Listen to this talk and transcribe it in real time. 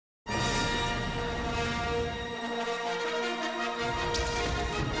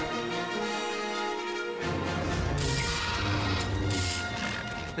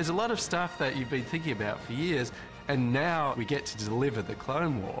There's a lot of stuff that you've been thinking about for years, and now we get to deliver the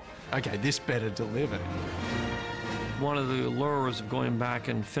Clone War. Okay, this better deliver. One of the allures of going back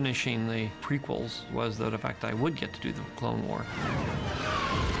and finishing the prequels was that, in fact, I would get to do the Clone War.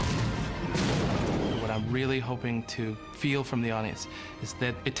 What I'm really hoping to feel from the audience is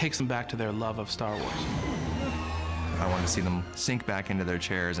that it takes them back to their love of Star Wars. I want to see them sink back into their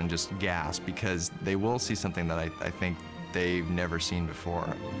chairs and just gasp, because they will see something that I think they've never seen before.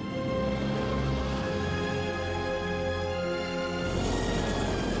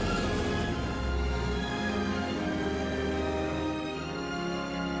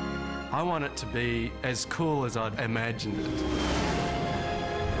 I want it to be as cool as I'd imagined it.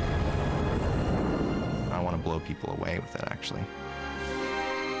 I want to blow people away with it, actually.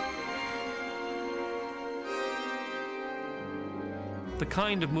 The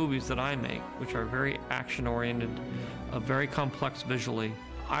kind of movies that I make, which are very action-oriented, very complex visually,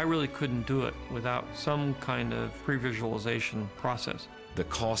 I really couldn't do it without some kind of pre-visualization process. The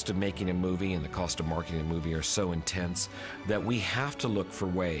cost of making a movie and the cost of marketing a movie are so intense that we have to look for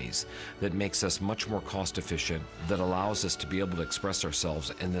ways that makes us much more cost efficient, that allows us to be able to express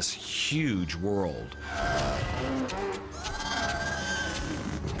ourselves in this huge world.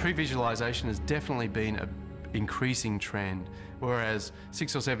 Pre-visualization has definitely been an increasing trend, whereas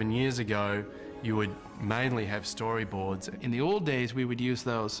 6 or 7 years ago, you would mainly have storyboards. In the old days, we would use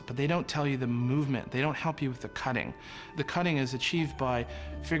those, but they don't tell you the movement. They don't help you with the cutting. The cutting is achieved by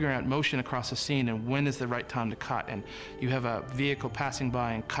figuring out motion across a scene and when is the right time to cut. And you have a vehicle passing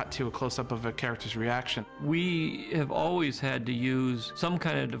by and cut to a close-up of a character's reaction. We have always had to use some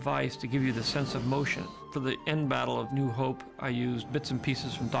kind of device to give you the sense of motion. For the end battle of New Hope, I used bits and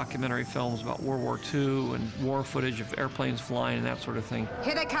pieces from documentary films about World War II and war footage of airplanes flying and that sort of thing.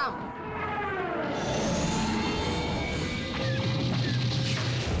 Here they come.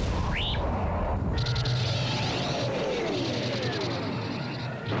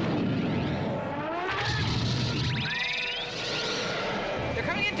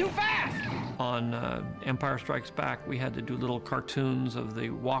 On Empire Strikes Back, we had to do little cartoons of the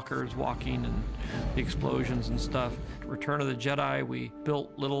walkers walking and the explosions and stuff. Return of the Jedi, we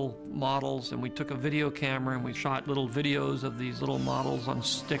built little models and we took a video camera and we shot little videos of these little models on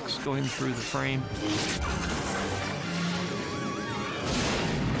sticks going through the frame.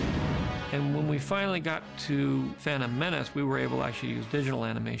 And when we finally got to Phantom Menace, we were able to actually use digital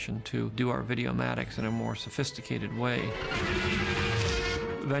animation to do our videomatics in a more sophisticated way.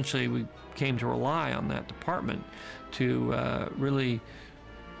 Eventually, we came to rely on that department to really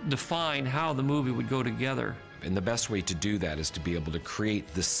define how the movie would go together. And the best way to do that is to be able to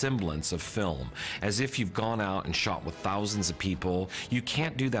create the semblance of film, as if you've gone out and shot with thousands of people. You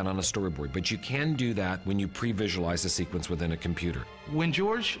can't do that on a storyboard, but you can do that when you pre-visualize a sequence within a computer. When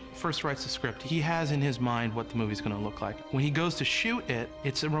George first writes the script, he has in his mind what the movie's going to look like. When he goes to shoot it,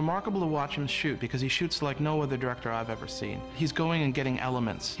 it's remarkable to watch him shoot because he shoots like no other director I've ever seen. He's going and getting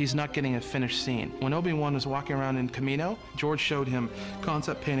elements. He's not getting a finished scene. When Obi-Wan was walking around in Camino, George showed him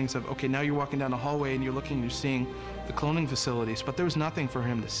concept paintings of, okay, now you're walking down a hallway and you're looking and you're seeing the cloning facilities, but there was nothing for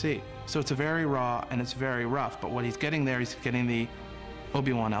him to see. So it's a very raw and it's very rough, but what he's getting there, he's getting the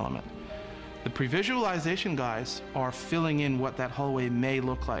Obi-Wan element. The pre-visualization guys are filling in what that hallway may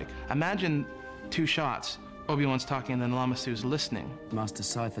look like. Imagine two shots. Obi-Wan's talking and then Lama Su's listening. Master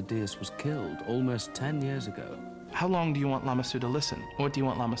Scyther was killed almost 10 years ago. How long do you want Lama Su to listen? What do you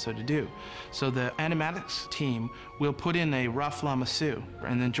want Lama Su to do? So the animatics team will put in a rough Lama Su,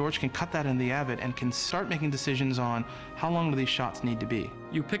 and then George can cut that in the Avid and can start making decisions on how long do these shots need to be.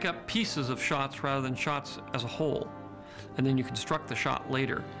 You pick up pieces of shots rather than shots as a whole, and then you construct the shot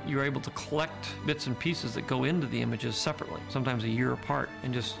later. You're able to collect bits and pieces that go into the images separately, sometimes a year apart,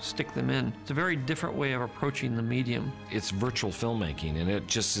 and just stick them in. It's a very different way of approaching the medium. It's virtual filmmaking, and it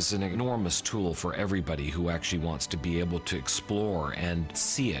just is an enormous tool for everybody who actually wants to be able to explore and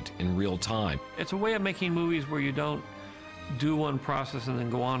see it in real time. It's a way of making movies where you don't do one process and then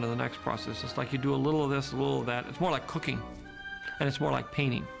go on to the next process. It's like you do a little of this, a little of that. It's more like cooking, and it's more like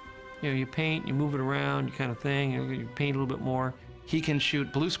painting. You know, you paint, you move it around, you kind of thing, you paint a little bit more. He can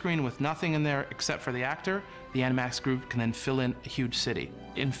shoot blue screen with nothing in there except for the actor. The animatics group can then fill in a huge city.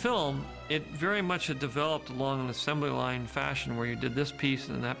 In film, it very much had developed along an assembly line fashion where you did this piece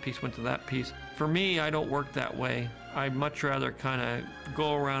and that piece went to that piece. For me, I don't work that way. I'd much rather kind of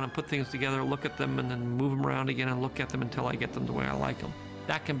go around and put things together, look at them, and then move them around again and look at them until I get them the way I like them.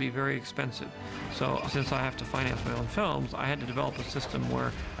 That can be very expensive. So since I have to finance my own films, I had to develop a system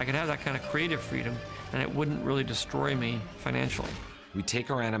where I could have that kind of creative freedom and it wouldn't really destroy me financially. We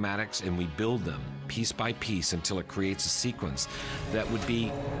take our animatics and we build them piece by piece until it creates a sequence that would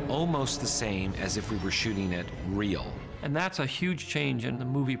be almost the same as if we were shooting it real. And that's a huge change in the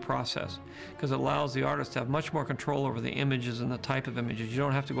movie process, because it allows the artist to have much more control over the images and the type of images. You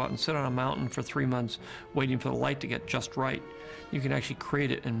don't have to go out and sit on a mountain for 3 months waiting for the light to get just right. You can actually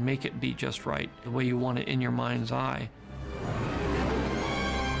create it and make it be just right, the way you want it in your mind's eye.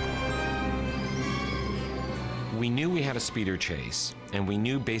 We knew we had a speeder chase, and we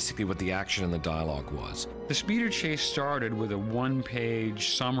knew basically what the action and the dialogue was. The speeder chase started with a one-page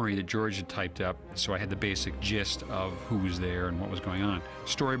summary that George had typed up, so I had the basic gist of who was there and what was going on.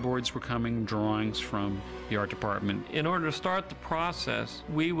 Storyboards were coming, drawings from the art department. In order to start the process,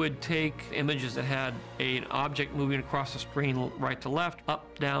 we would take images that had an object moving across the screen right to left,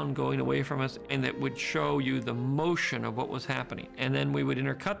 up, down, going away from us, and that would show you the motion of what was happening. And then we would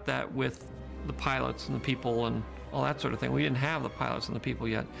intercut that with the pilots and the people and all that sort of thing. We didn't have the pilots and the people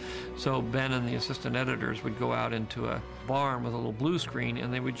yet. So Ben and the assistant editors would go out into a barn with a little blue screen,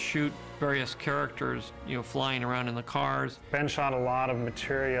 and they would shoot various characters, you know, flying around in the cars. Ben shot a lot of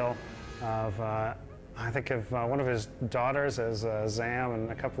material of, I think of one of his daughters as Zam,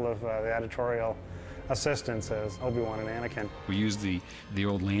 and a couple of the editorial assistants as Obi-Wan and Anakin. We used the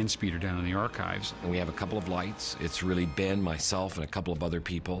old land speeder down in the archives. And we have a couple of lights. It's really Ben, myself, and a couple of other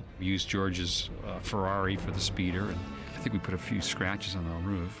people. We used George's Ferrari for the speeder, and I think we put a few scratches on the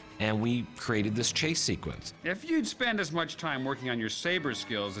roof. And we created this chase sequence. If you'd spend as much time working on your saber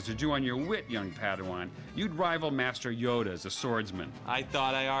skills as you do on your wit, young Padawan, you'd rival Master Yoda as a swordsman. I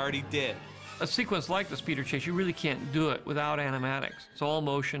thought I already did. A sequence like the speeder chase, you really can't do it without animatics. It's all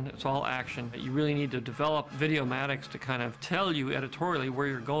motion, it's all action. You really need to develop videomatics to kind of tell you editorially where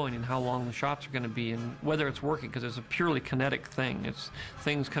you're going and how long the shots are going to be and whether it's working, because it's a purely kinetic thing. It's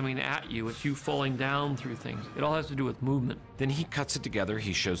things coming at you, it's you falling down through things. It all has to do with movement. Then he cuts it together,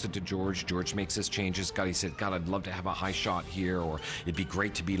 he shows it to George. George makes his changes. God, he said, God, I'd love to have a high shot here, or it'd be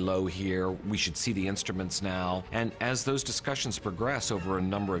great to be low here. We should see the instruments now. And as those discussions progress over a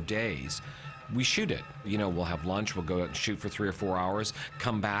number of days, we shoot it. You know, we'll have lunch, we'll go out and shoot for 3 or 4 hours,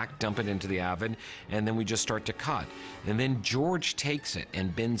 come back, dump it into the Avid, and then we just start to cut. And then George takes it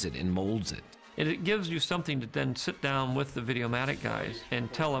and bends it and molds it. And it gives you something to then sit down with the Videomatic guys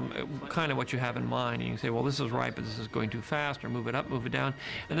and tell them kind of what you have in mind. And you can say, well, this is right, but this is going too fast, or move it up, move it down.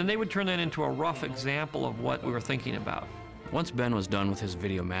 And then they would turn that into a rough example of what we were thinking about. Once Ben was done with his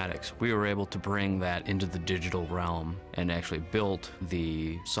Videomatics, we were able to bring that into the digital realm and actually built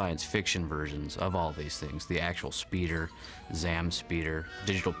the science fiction versions of all these things. The actual speeder, Zam speeder,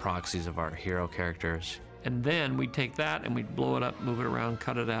 digital proxies of our hero characters. And then we'd take that and we'd blow it up, move it around,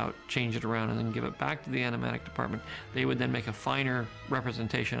 cut it out, change it around, and then give it back to the animatic department. They would then make a finer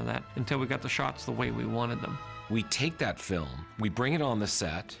representation of that until we got the shots the way we wanted them. We take that film, we bring it on the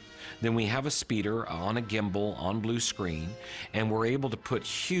set, then we have a speeder on a gimbal on blue screen, and we're able to put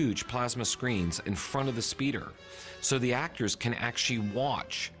huge plasma screens in front of the speeder so the actors can actually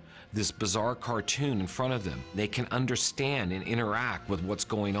watch this bizarre cartoon in front of them. They can understand and interact with what's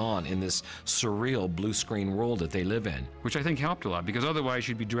going on in this surreal blue screen world that they live in. Which I think helped a lot, because otherwise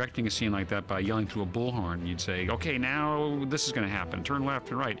you'd be directing a scene like that by yelling through a bullhorn. You'd say, okay, now this is going to happen. Turn left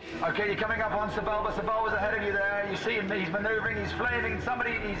and right. Okay, you're coming up on Sebulba. Sebulba's ahead of you there. You see him, he's maneuvering, he's flaming,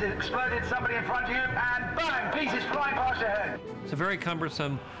 he's exploded somebody in front of you, and bang, pieces flying past your head. It's a very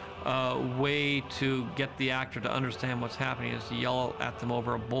cumbersome way to get the actor to understand what's happening is to yell at them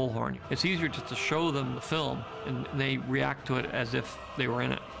over a bullhorn. It's easier just to show them the film and they react to it as if they were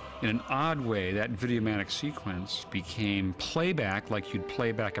in it. In an odd way, that Videomatic sequence became playback like you'd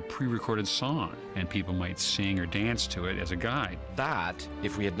play back a pre-recorded song, and people might sing or dance to it as a guide. That,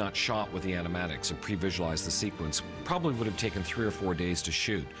 if we had not shot with the animatics and pre-visualized the sequence, probably would have taken 3 or 4 days to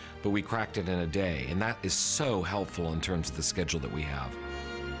shoot, but we cracked it in a day, and that is so helpful in terms of the schedule that we have.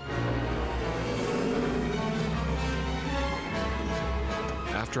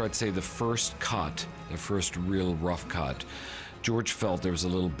 After, I'd say, the first cut, the first real rough cut, George felt there was a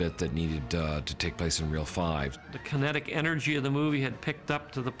little bit that needed to take place in Reel 5. The kinetic energy of the movie had picked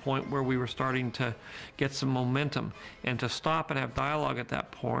up to the point where we were starting to get some momentum, and to stop and have dialogue at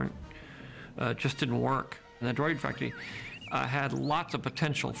that point just didn't work. And the Droid Factory had lots of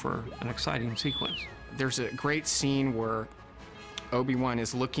potential for an exciting sequence. There's a great scene where Obi-Wan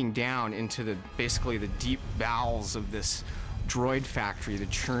is looking down into basically the deep bowels of this droid factory, the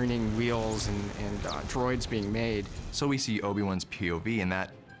churning wheels and droids being made. So we see Obi-Wan's POV, and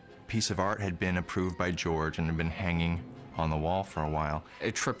that piece of art had been approved by George and had been hanging on the wall for a while.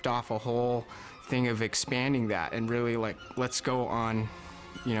 It tripped off a whole thing of expanding that and really, like, let's go on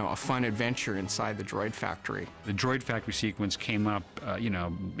you know, a fun adventure inside the droid factory. The droid factory sequence came up, you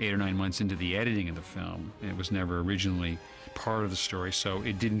know, 8 or 9 months into the editing of the film. It was never originally part of the story, so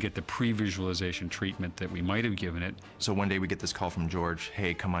it didn't get the pre-visualization treatment that we might have given it. So one day we get this call from George,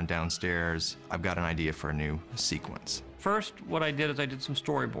 hey, come on downstairs. I've got an idea for a new sequence. First, what I did is I did some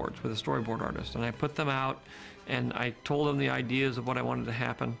storyboards with a storyboard artist, and I put them out, and I told him the ideas of what I wanted to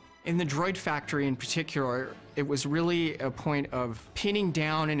happen. In the droid factory in particular, it was really a point of pinning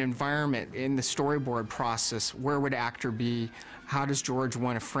down an environment in the storyboard process. Where would actor be? How does George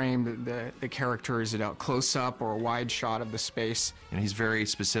want to frame the character? Is it a close-up or a wide shot of the space? And he's very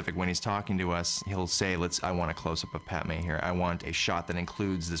specific when he's talking to us. He'll say, I want a close-up of Padme here. I want a shot that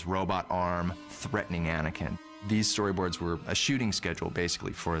includes this robot arm threatening Anakin. These storyboards were a shooting schedule,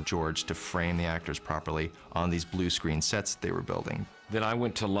 basically, for George to frame the actors properly on these blue screen sets that they were building. Then I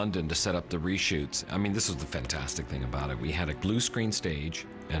went to London to set up the reshoots. I mean, this was the fantastic thing about it. We had a blue screen stage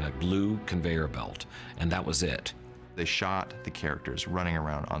and a blue conveyor belt, and that was it. They shot the characters running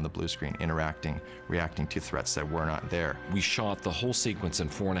around on the blue screen, interacting, reacting to threats that were not there. We shot the whole sequence in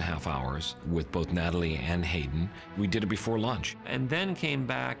 4.5 hours with both Natalie and Hayden. We did it before lunch. And then came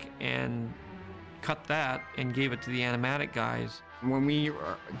back and cut that and gave it to the animatic guys. When we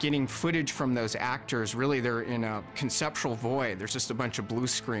are getting footage from those actors, really they're in a conceptual void. There's just a bunch of blue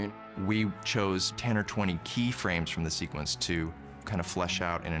screen. We chose 10 or 20 keyframes from the sequence to kind of flesh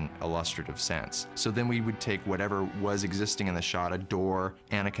out in an illustrative sense. So then we would take whatever was existing in the shot, a door,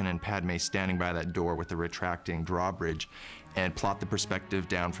 Anakin and Padme standing by that door with the retracting drawbridge, and plot the perspective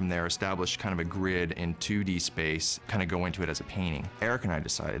down from there, establish kind of a grid in 2D space, kind of go into it as a painting. Eric and I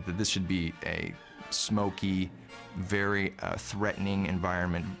decided that this should be a smoky, very threatening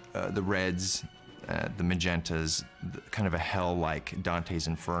environment. The reds, the magentas, kind of a hell like Dante's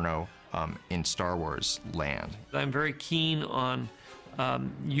Inferno in Star Wars land. I'm very keen on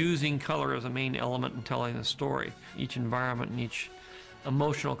using color as a main element in telling the story. Each environment and each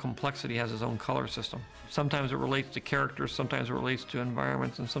emotional complexity has its own color system. Sometimes it relates to characters, sometimes it relates to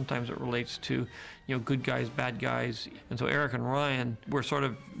environments, and sometimes it relates to, you know, good guys, bad guys. And so Eric and Ryan were sort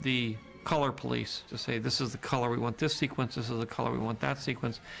of the color police to say, this is the color we want this sequence, this is the color we want that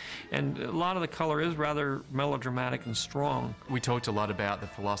sequence. And a lot of the color is rather melodramatic and strong. We talked a lot about the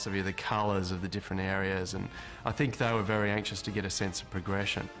philosophy of the colours of the different areas, and I think they were very anxious to get a sense of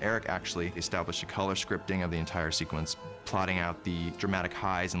progression. Eric actually established a color scripting of the entire sequence, plotting out the dramatic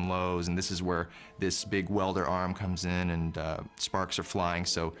highs and lows, and this is where this big welder arm comes in and sparks are flying,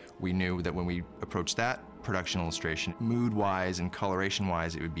 so we knew that when we approached that production illustration, mood-wise and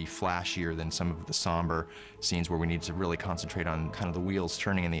coloration-wise, it would be flashier than some of the somber scenes where we need to really concentrate on kind of the wheels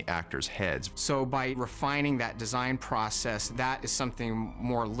turning in the actors' heads. So by refining that design process, that is something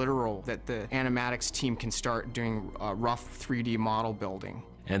more literal that the animatics team can start doing rough 3D model building.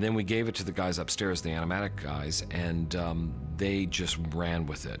 And then we gave it to the guys upstairs, the animatic guys, and they just ran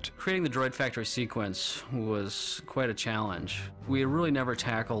with it. Creating the droid factory sequence was quite a challenge. We had really never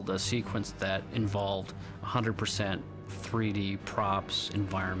tackled a sequence that involved 100% 3D props,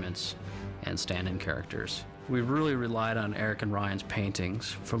 environments, and stand-in characters. We really relied on Eric and Ryan's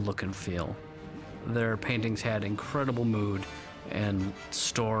paintings for look and feel. Their paintings had incredible mood and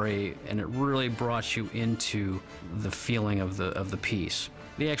story, and it really brought you into the feeling of the piece.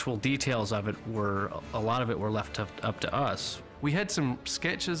 The actual details of it were, a lot of it were left up to us. We had some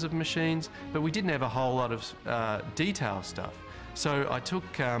sketches of machines, but we didn't have a whole lot of detail stuff. So I took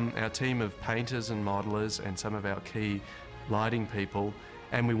our team of painters and modelers and some of our key lighting people,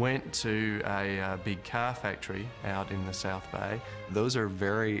 and we went to a big car factory out in the South Bay. Those are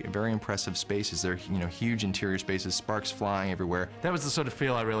very, very impressive spaces. They're, you know, huge interior spaces, sparks flying everywhere. That was the sort of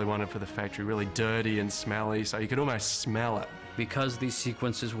feel I really wanted for the factory, really dirty and smelly, so you could almost smell it. Because these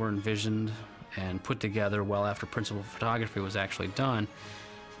sequences were envisioned and put together well after principal photography was actually done,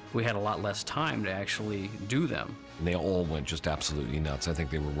 we had a lot less time to actually do them. And they all went just absolutely nuts. I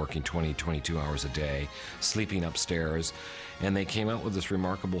think they were working 20, 22 hours a day, sleeping upstairs, and they came out with this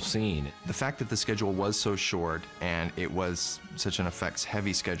remarkable scene. The fact that the schedule was so short and it was such an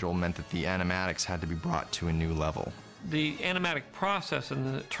effects-heavy schedule meant that the animatics had to be brought to a new level. The animatic process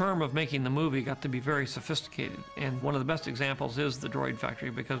and the term of making the movie got to be very sophisticated. And one of the best examples is the Droid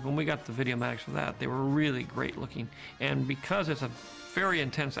Factory, because when we got the videomatics for that, they were really great looking. And because it's a very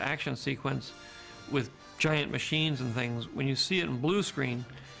intense action sequence with giant machines and things, when you see it in blue screen,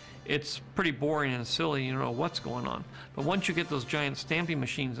 it's pretty boring and silly, you don't know what's going on. But once you get those giant stamping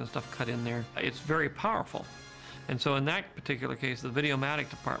machines and stuff cut in there, it's very powerful. And so in that particular case, the videomatic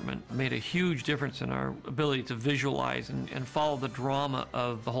department made a huge difference in our ability to visualize and follow the drama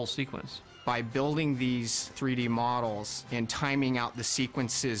of the whole sequence. By building these 3D models and timing out the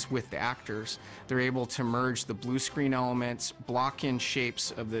sequences with the actors, they're able to merge the blue screen elements, block in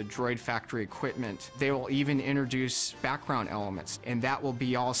shapes of the droid factory equipment. They will even introduce background elements, and that will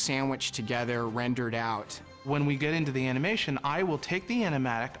be all sandwiched together, rendered out. When we get into the animation, I will take the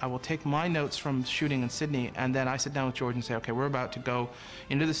animatic, I will take my notes from shooting in Sydney, and then I sit down with George and say, okay, we're about to go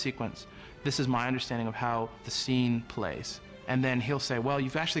into the sequence. This is my understanding of how the scene plays. And then he'll say, well,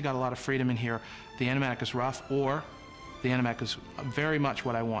 you've actually got a lot of freedom in here. The animatic is rough, or the animatic is very much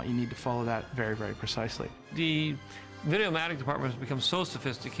what I want. You need to follow that very, very precisely. The videomatic department has become so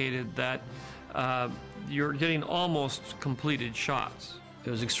sophisticated that you're getting almost completed shots. It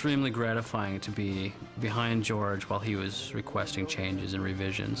was extremely gratifying to be behind George while he was requesting changes and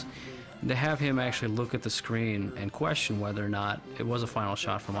revisions. To have him actually look at the screen and question whether or not it was a final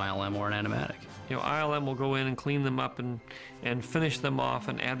shot from ILM or an animatic. You know, ILM will go in and clean them up and finish them off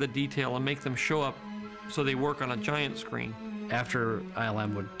and add the detail and make them show up so they work on a giant screen. After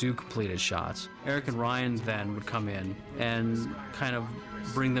ILM would do completed shots, Eric and Ryan then would come in and kind of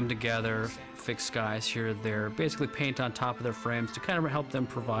bring them together, fix skies here and there, basically paint on top of their frames to kind of help them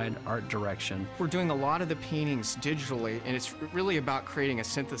provide art direction. We're doing a lot of the paintings digitally, and it's really about creating a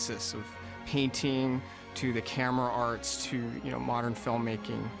synthesis of painting to the camera arts to, you know, modern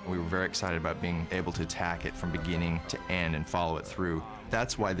filmmaking. We were very excited about being able to attack it from beginning to end and follow it through.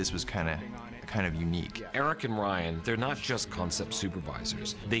 That's why this was kind of unique. Eric and Ryan, they're not just concept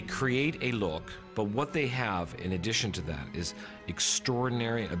supervisors. They create a look, but what they have in addition to that is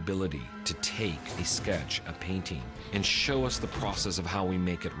extraordinary ability to take a sketch, a painting, and show us the process of how we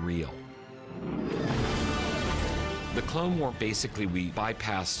make it real. The Clone War, basically, we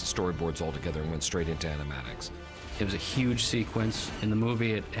bypassed storyboards altogether and went straight into animatics. It was a huge sequence. In the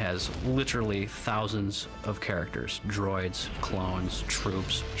movie, it has literally thousands of characters, droids, clones,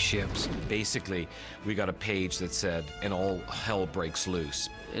 troops, ships. Basically, we got a page that said, and all hell breaks loose.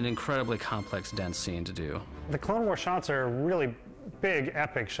 An incredibly complex, dense scene to do. The Clone War shots are really big,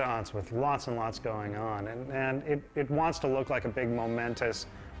 epic shots with lots and lots going on, and it wants to look like a big, momentous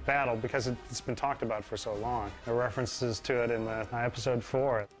battle because it's been talked about for so long. There are references to it in the episode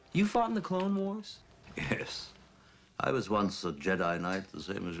 4. You fought in the Clone Wars? Yes. I was once a Jedi Knight, the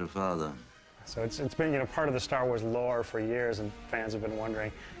same as your father. So it's been, you know, part of the Star Wars lore for years, and fans have been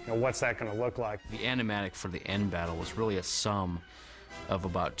wondering, you know, what's that going to look like? The animatic for the end battle was really a sum of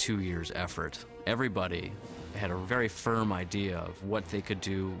about 2 years' effort. Everybody had a very firm idea of what they could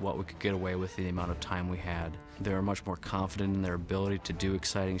do, what we could get away with, the amount of time we had. They were much more confident in their ability to do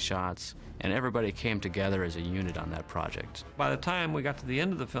exciting shots, and everybody came together as a unit on that project. By the time we got to the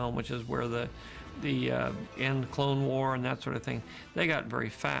end of the film, which is where the end Clone War and that sort of thing, they got very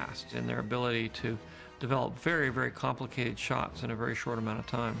fast in their ability to develop very, very complicated shots in a very short amount of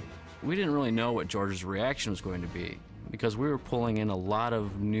time. We didn't really know what George's reaction was going to be, because we were pulling in a lot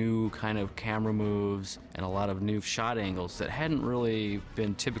of new kind of camera moves and a lot of new shot angles that hadn't really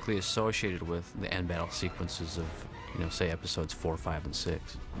been typically associated with the end battle sequences of, you know, say episodes 4, 5, and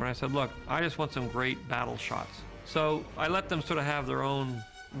 6. When I said, look, I just want some great battle shots. So I let them sort of have their own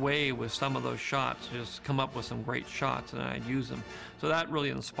way with some of those shots, just come up with some great shots, and I'd use them. So that really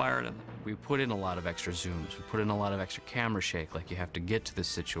inspired them. We put in a lot of extra zooms. We put in a lot of extra camera shake, like you have to get to this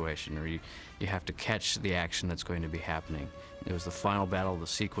situation, or you have to catch the action that's going to be happening. It was the final battle of the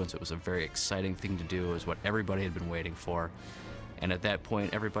sequence. It was a very exciting thing to do. It was what everybody had been waiting for. And at that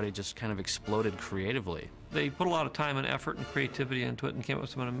point, everybody just kind of exploded creatively. They put a lot of time and effort and creativity into it and came up with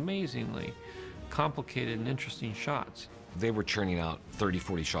some amazingly complicated and interesting shots. They were churning out 30,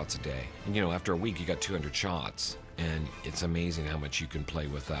 40 shots a day. And, you know, after a week, you got 200 shots. And it's amazing how much you can play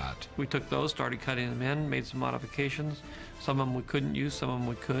with that. We took those, started cutting them in, made some modifications. Some of them we couldn't use, some of them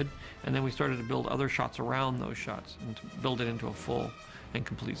we could. And then we started to build other shots around those shots and to build it into a full and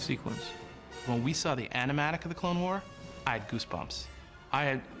complete sequence. When we saw the animatic of the Clone War, I had goosebumps.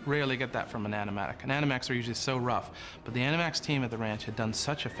 I rarely get that from an animatic. Animatics are usually so rough, but the Animax team at the ranch had done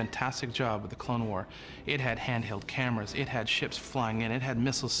such a fantastic job with the Clone War. It had handheld cameras, it had ships flying in, it had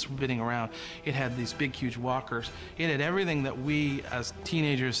missiles spinning around, it had these big, huge walkers. It had everything that we, as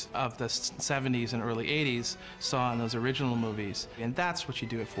teenagers of the 70s and early 80s, saw in those original movies. And that's what you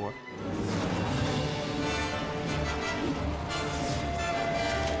do it for.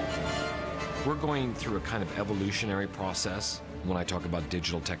 We're going through a kind of evolutionary process when I talk about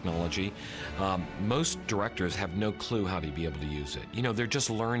digital technology. Most directors have no clue how to be able to use it. You know, they're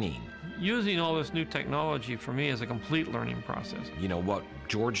just learning. Using all this new technology for me is a complete learning process. You know, what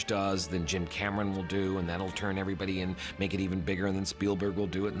George does, then Jim Cameron will do, and that'll turn everybody in, make it even bigger, and then Spielberg will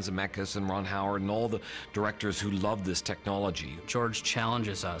do it, and Zemeckis and Ron Howard and all the directors who love this technology. George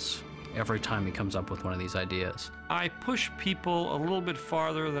challenges us every time he comes up with one of these ideas. I push people a little bit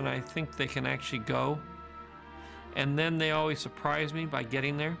farther than I think they can actually go, and then they always surprise me by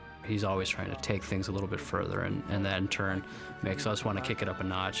getting there. He's always trying to take things a little bit further, and that in turn makes us want to kick it up a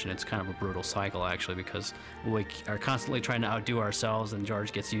notch, and it's kind of a brutal cycle actually, because we are constantly trying to outdo ourselves, and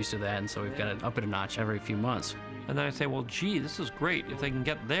George gets used to that, and so we've got to up it a notch every few months. And then I say, well, gee, this is great. If they can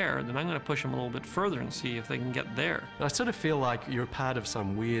get there, then I'm going to push them a little bit further and see if they can get there. I sort of feel like you're part of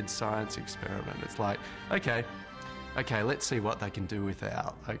some weird science experiment. It's like, okay, let's see what they can do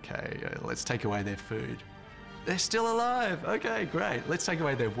without. Okay, let's take away their food. They're still alive. Okay, great. Let's take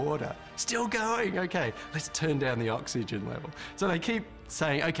away their water. Still going. Okay, let's turn down the oxygen level. So they keep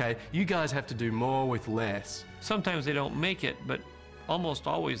saying, okay, you guys have to do more with less. Sometimes they don't make it, but almost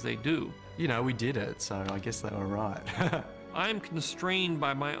always they do. You know, we did it, so I guess they were right. I'm constrained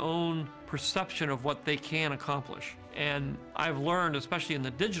by my own perception of what they can accomplish. And I've learned, especially in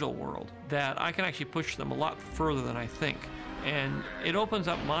the digital world, that I can actually push them a lot further than I think. And it opens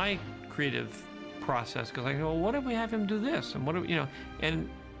up my creative process, because I go, well, what if we have him do this? And what if, you know, and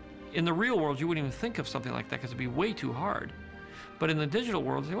in the real world, you wouldn't even think of something like that because it'd be way too hard. But in the digital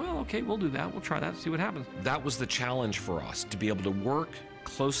world, you say, well, okay, we'll do that. We'll try that, see what happens. That was the challenge for us, to be able to work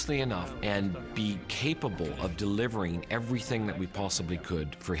closely enough and be capable of delivering everything that we possibly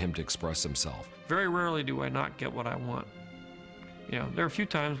could for him to express himself. Very rarely do I not get what I want. You know, there are a few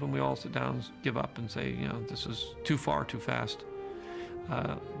times when we all sit down and give up and say, you know, this is too far, too fast.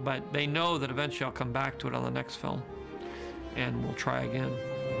 But they know that eventually I'll come back to it on the next film, and we'll try again.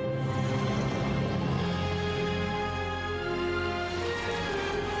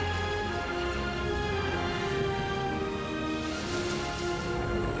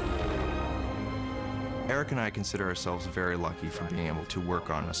 Eric and I consider ourselves very lucky for being able to work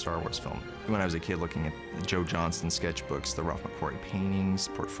on a Star Wars film. When I was a kid looking at Joe Johnston sketchbooks, the Ralph McQuarrie paintings,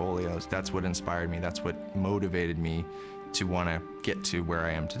 portfolios, that's what inspired me, that's what motivated me to want to get to where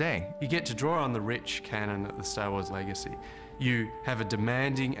I am today. You get to draw on the rich canon of the Star Wars legacy. You have a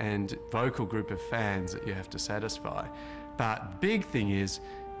demanding and vocal group of fans that you have to satisfy. But the big thing is,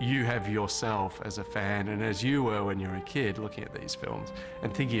 you have yourself as a fan, and as you were when you were a kid looking at these films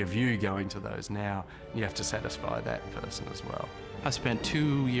and thinking of you going to those now, you have to satisfy that person as well. I spent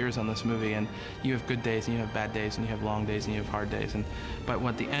 2 years on this movie, and you have good days and you have bad days and you have long days and you have hard days, but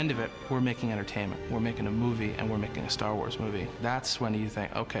at the end of it, we're making entertainment. We're making a movie, and we're making a Star Wars movie. That's when you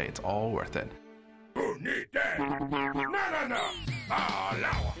think, okay, it's all worth it. Who need that? No.